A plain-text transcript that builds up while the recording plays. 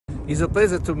It's a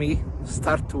pleasure to me to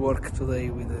start to work today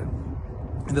with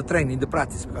the training, the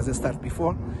practice, because I start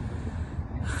before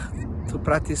to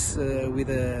practice with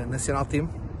the national team,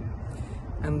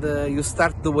 and you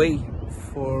start the way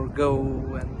for go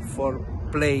and for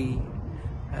play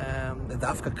the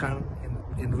AFCON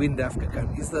and win the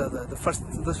AFCON. Is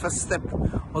the first step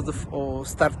or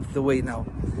start the way now.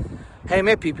 I'm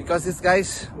happy because these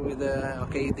guys with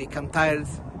okay, they come tired,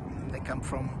 they come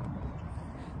from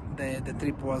the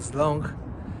trip was long,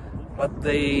 but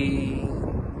they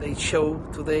show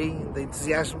today the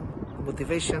enthusiasm, the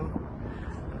motivation.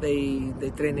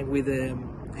 They training with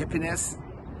happiness,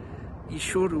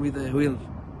 sure with the will.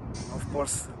 Of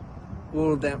course,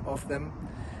 all of them,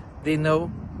 they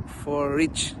know for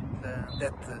reach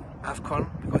that AFCON,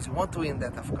 because you want to win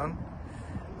that AFCON.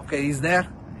 Okay, it's there,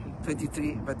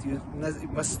 23, but you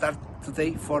must start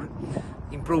today for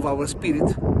improve our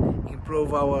spirit,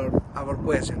 improve our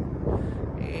cohesion.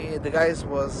 The guys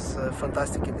was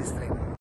fantastic in this training.